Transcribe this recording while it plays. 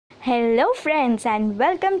Hello friends and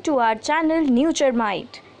welcome to our channel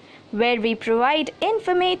Nuturemite, where we provide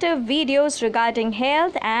informative videos regarding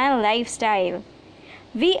health and lifestyle.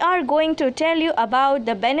 We are going to tell you about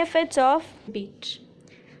the benefits of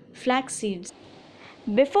flax seeds.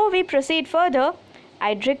 Before we proceed further,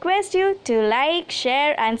 I'd request you to like,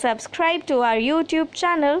 share and subscribe to our YouTube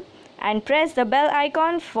channel and press the bell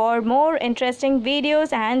icon for more interesting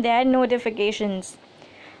videos and their notifications,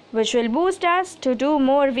 which will boost us to do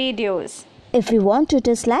more videos. If you want to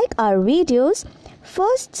dislike our videos,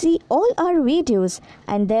 first see all our videos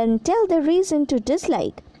and then tell the reason to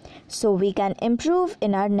dislike so we can improve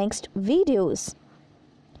in our next videos.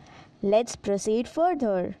 Let's proceed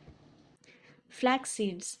further. Flax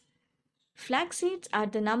seeds. Flax seeds are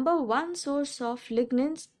the number one source of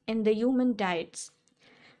lignans in the human diets.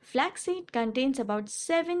 Flaxseed contains about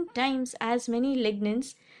 7 times as many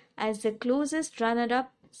lignans as the closest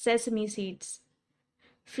runner-up, sesame seeds.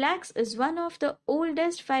 Flax is one of the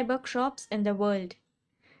oldest fiber crops in the world.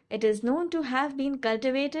 It is known to have been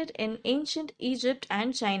cultivated in ancient Egypt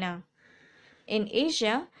and China. In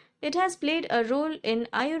Asia, it has played a role in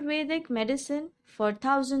Ayurvedic medicine for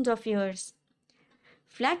thousands of years.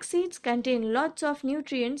 Flax seeds contain lots of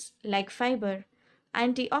nutrients like fiber,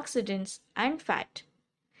 antioxidants, and fat.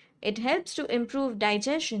 It helps to improve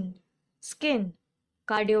digestion, skin,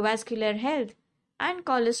 cardiovascular health, and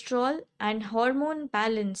cholesterol and hormone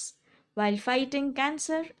balance while fighting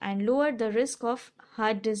cancer and lower the risk of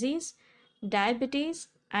heart disease, diabetes,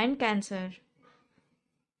 and cancer.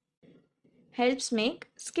 Helps make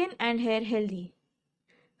skin and hair healthy.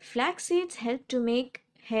 Flax seeds help to make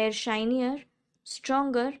hair shinier,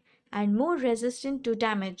 stronger, and more resistant to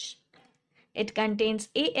damage. It contains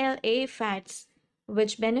ALA fats,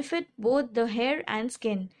 which benefit both the hair and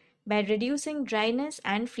skin by reducing dryness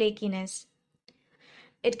and flakiness.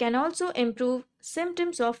 It can also improve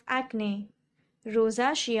symptoms of acne,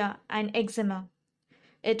 rosacea, and eczema.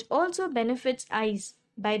 It also benefits eyes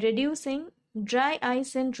by reducing dry eye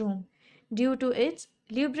syndrome due to its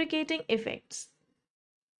lubricating effects.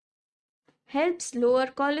 Helps lower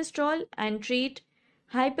cholesterol and treat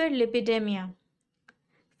hyperlipidemia.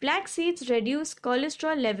 Flax seeds reduce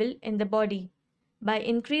cholesterol level in the body by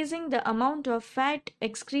increasing the amount of fat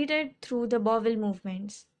excreted through the bowel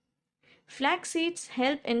movements. Flax seeds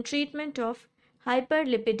help in treatment of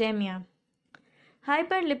hyperlipidemia.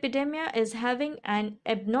 Hyperlipidemia is having an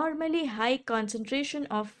abnormally high concentration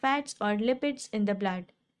of fats or lipids in the blood,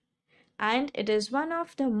 and it is one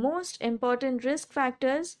of the most important risk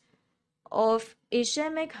factors of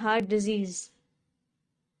ischemic heart disease.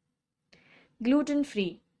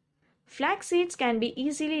 Gluten-free. Flax seeds can be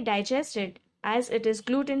easily digested as it is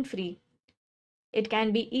gluten-free. It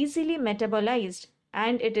can be easily metabolized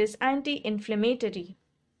and it is anti-inflammatory.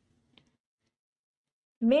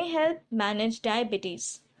 May help manage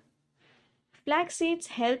diabetes. Flax seeds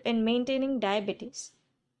help in maintaining diabetes.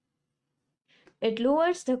 It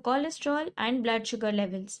lowers the cholesterol and blood sugar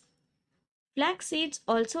levels. Flax seeds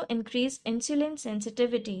also increase insulin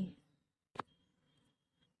sensitivity.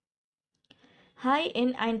 High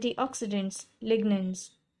in antioxidants,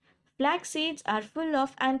 lignans. Flax seeds are full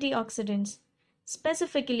of antioxidants,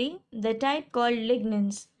 specifically the type called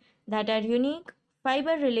lignans, that are unique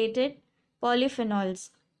fiber-related polyphenols.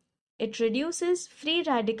 It reduces free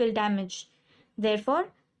radical damage. Therefore,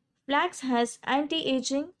 flax has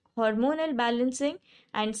anti-aging, hormonal balancing,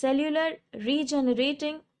 and cellular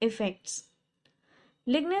regenerating effects.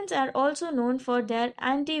 Lignans are also known for their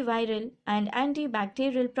antiviral and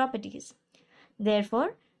antibacterial properties.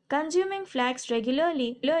 Therefore, consuming flax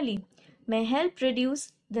regularly may help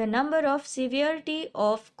reduce the number of severity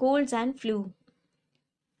of colds and flu.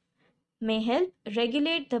 May help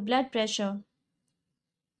regulate the blood pressure.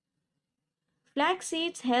 Flax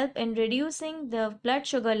seeds help in reducing the blood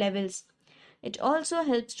sugar levels. It also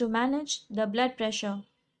helps to manage the blood pressure.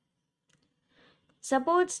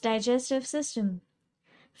 Supports digestive system.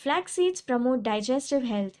 Flax seeds promote digestive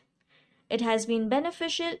health. It has been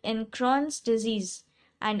beneficial in Crohn's disease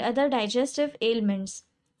and other digestive ailments.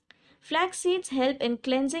 Flax seeds help in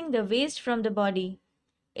cleansing the waste from the body.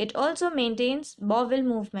 It also maintains bowel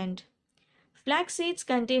movement. Flax seeds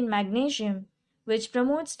contain magnesium, which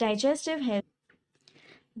promotes digestive health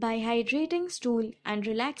by hydrating stool and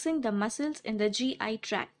relaxing the muscles in the GI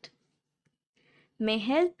tract. May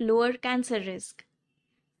help lower cancer risk.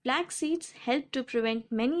 Flax seeds help to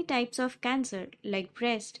prevent many types of cancer like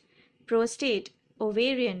breast, prostate,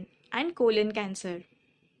 ovarian, and colon cancer.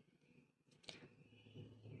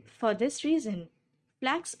 For this reason,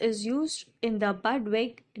 flax is used in the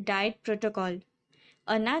Budwig diet protocol,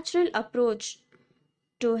 a natural approach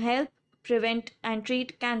to help prevent and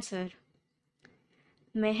treat cancer.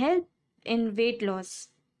 May help in weight loss.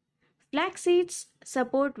 Flax seeds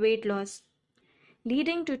support weight loss,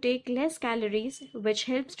 leading to take less calories, which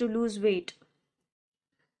helps to lose weight.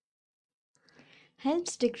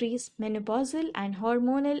 Helps decrease menopausal and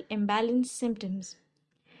hormonal imbalance symptoms.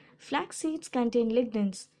 Flax seeds contain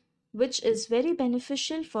lignans, which is very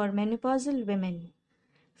beneficial for menopausal women.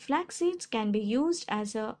 Flax seeds can be used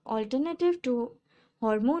as an alternative to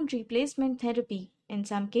hormone replacement therapy in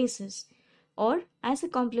some cases, or as a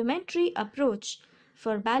complementary approach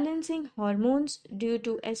for balancing hormones due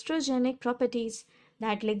to estrogenic properties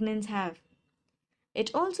that lignans have.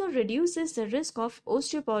 It also reduces the risk of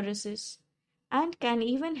osteoporosis and can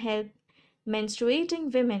even help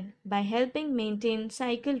menstruating women by helping maintain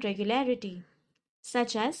cycle regularity,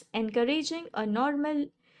 such as encouraging a normal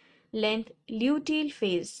length luteal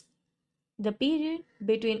phase, the period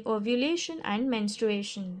between ovulation and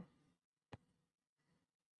menstruation.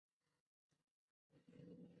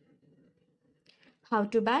 How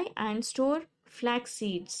to buy and store flax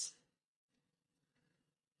seeds.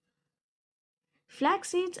 Flax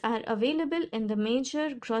seeds are available in the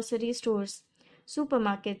major grocery stores,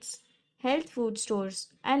 supermarkets, health food stores,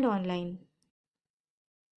 and online.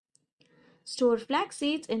 Store flax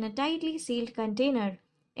seeds in a tightly sealed container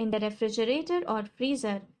in the refrigerator or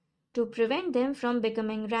freezer to prevent them from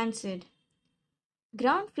becoming rancid.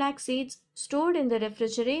 Ground flax seeds stored in the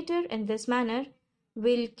refrigerator in this manner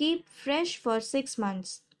will keep fresh for 6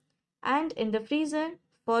 months and in the freezer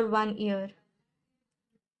for 1 year.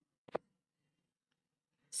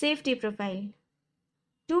 Safety profile.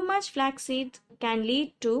 Too much flaxseed can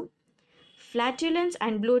lead to flatulence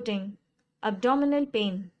and bloating, abdominal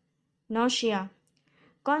pain, nausea,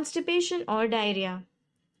 constipation or diarrhea.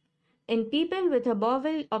 In people with a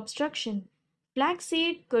bowel obstruction,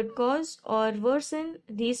 flaxseed could cause or worsen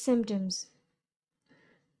these symptoms.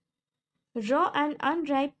 Raw and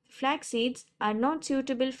unripe flax seeds are not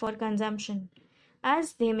suitable for consumption,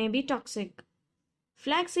 as they may be toxic.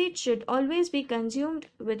 Flax seeds should always be consumed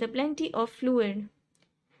with a plenty of fluid.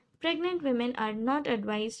 Pregnant women are not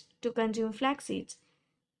advised to consume flax seeds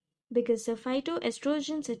because the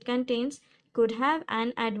phytoestrogens it contains could have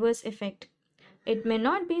an adverse effect. It may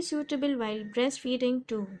not be suitable while breastfeeding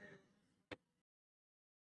too.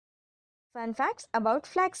 Fun facts about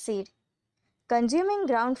flaxseed. Consuming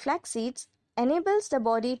ground flax seeds enables the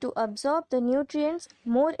body to absorb the nutrients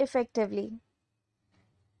more effectively.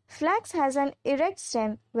 Flax has an erect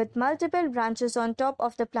stem with multiple branches on top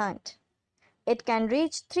of the plant. It can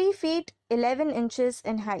reach 3 feet 11 inches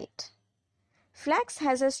in height. Flax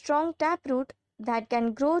has a strong taproot that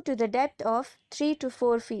can grow to the depth of 3 to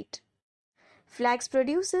 4 feet. Flax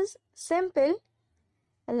produces simple,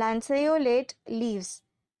 lanceolate leaves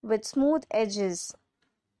with smooth edges.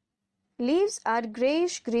 Leaves are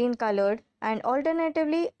grayish-green colored and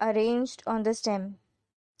alternatively arranged on the stem.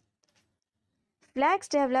 Flax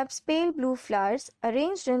develops pale blue flowers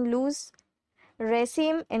arranged in loose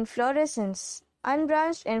raceme inflorescence,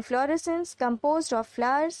 unbranched inflorescence composed of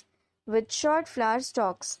flowers with short flower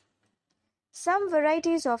stalks. Some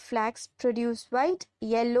varieties of flax produce white,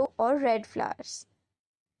 yellow, or red flowers.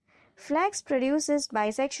 Flax produces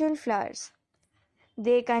bisexual flowers.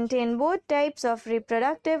 They contain both types of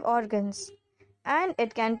reproductive organs, and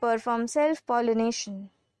it can perform self-pollination.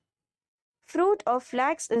 Fruit of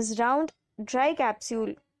flax is round, dry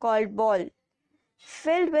capsule called ball,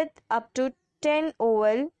 filled with up to 10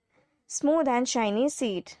 oval, smooth and shiny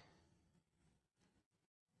seed.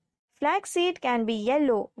 Flax seed can be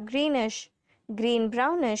yellow, greenish,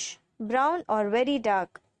 green-brownish, brown or very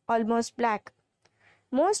dark, almost black.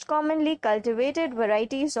 Most commonly cultivated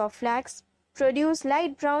varieties of flax produce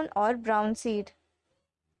light brown or brown seed.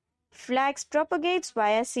 Flax propagates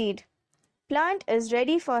via seed. Plant is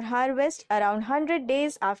ready for harvest around 100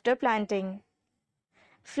 days after planting.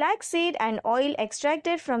 Flax seed and oil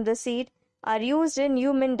extracted from the seed are used in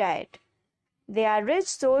human diet. They are rich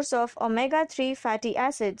source of omega-3 fatty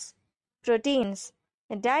acids, proteins,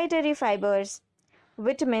 dietary fibers,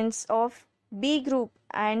 vitamins of B group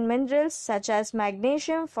and minerals such as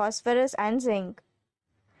magnesium, phosphorus and zinc.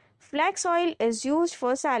 Flax oil is used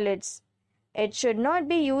for salads. It should not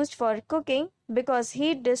be used for cooking because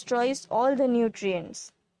heat destroys all the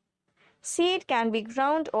nutrients. Seed can be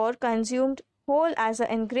ground or consumed whole as an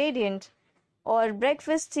ingredient or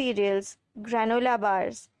breakfast cereals, granola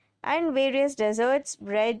bars, and various desserts,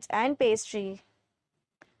 breads, and pastry.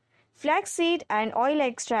 Flaxseed and oil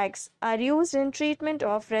extracts are used in treatment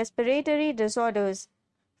of respiratory disorders,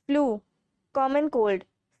 flu, common cold,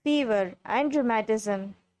 fever, and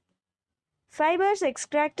rheumatism. Fibers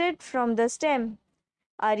extracted from the stem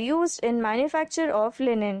are used in manufacture of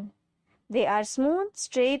linen. They are smooth,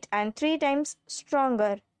 straight, and 3 times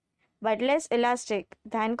stronger, but less elastic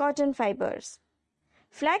than cotton fibers.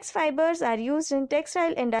 Flax fibers are used in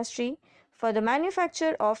textile industry for the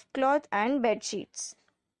manufacture of cloth and bed sheets.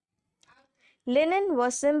 Linen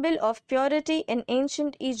was symbol of purity in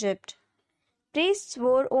ancient Egypt. Priests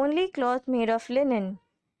wore only cloth made of linen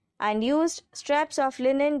and used straps of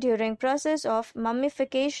linen during process of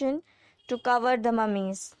mummification to cover the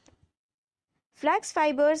mummies. Flax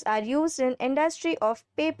fibers are used in industry of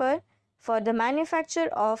paper for the manufacture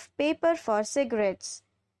of paper for cigarettes,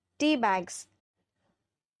 tea bags,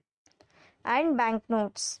 and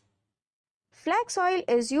banknotes. Flax oil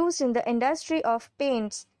is used in the industry of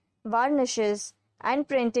paints, varnishes, and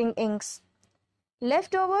printing inks.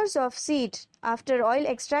 Leftovers of seed after oil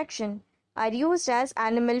extraction are used as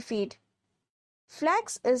animal feed.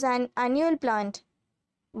 Flax is an annual plant,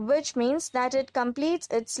 which means that it completes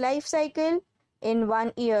its life cycle in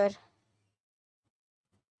 1 year.